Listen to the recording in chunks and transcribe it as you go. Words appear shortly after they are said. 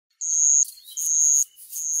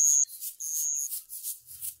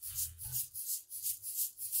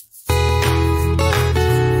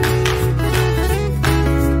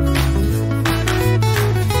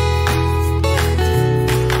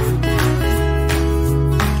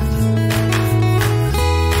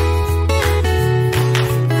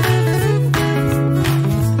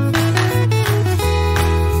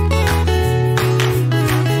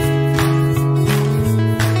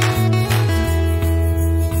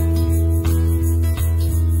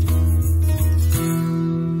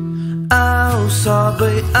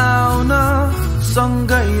सबै आउन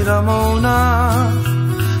सँगै रमाउन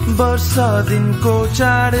वर्ष दिनको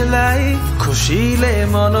चाडलाई खुसीले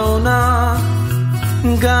मनाउन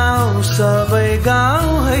गाउँ सबै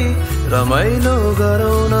गाउँ है रमाइलो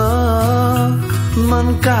गरौँ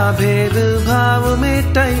मनका भेदभाव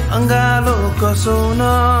मेटाई अङ्गालो कसौँ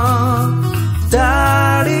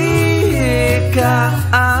टाढिएका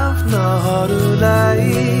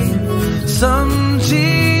आफ्नोहरूलाई सम्झी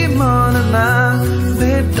मनमा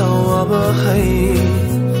भेटौँ अब है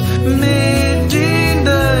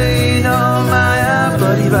मेटिँदैन माया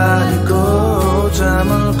परिवारको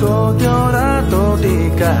चामलको त्यो रातो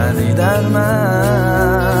टिका निधारमा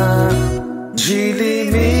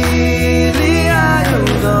झिलिमिली आयो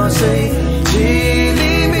दसैँ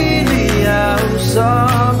झिलिमिली आऊ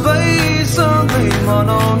सबै सँगै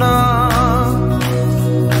मनाउन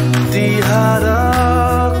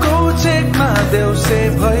तिहारको चेकमा देउसे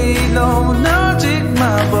भैलो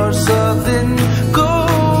नजिकमा वर्ष दिनको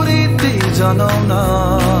रीति जनाउन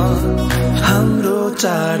हाम्रो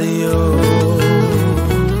चाडियो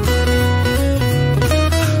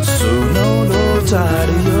सुनौलो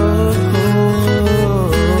चाडियो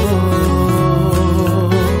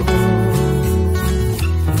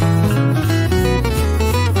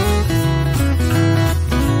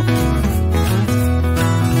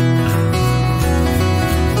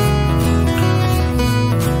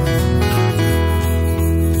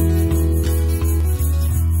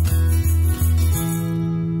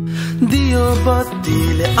दियो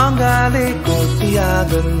बत्तीले अँगालेको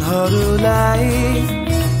आँगनहरूलाई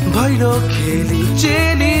भैलो खेली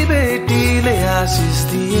चेली बेटीले आशिष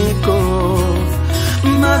दिएको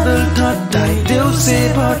मादल ठट्टाई देउसे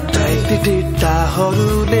भट्टाई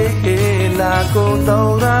टिटिटाहरूले हेलाको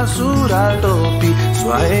दौरा सुरा टोपी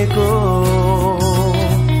सुहाएको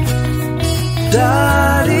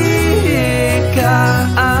डारिएका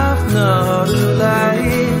आफ्नोहरूलाई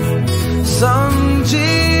सम्झी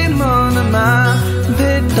मनमा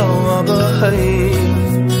भेटौँ अब है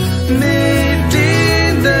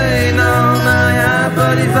मेटिँदैन नयाँ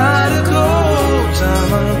परिवारको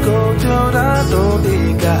चामलको त्यो रातो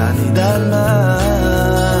टिका निधारमा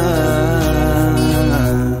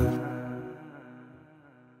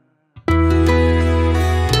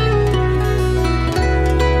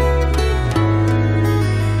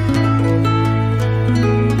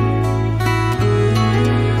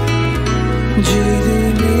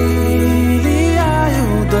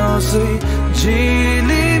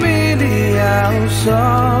झिलिमिली आऊ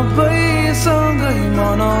सबै सँगै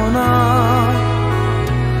मनाउन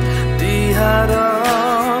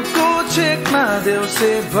तिहारको चेकमा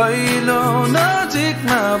देउसे भैलो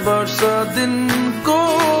नजिकमा वर्ष दिनको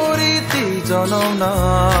रीति जनाउन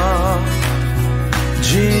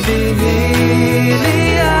झिलिमिली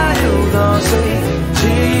आयो दसैँ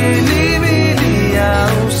झिलिमिली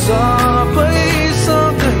आऊ सबै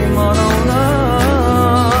सँगै मनाउन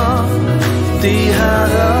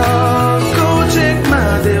तिहार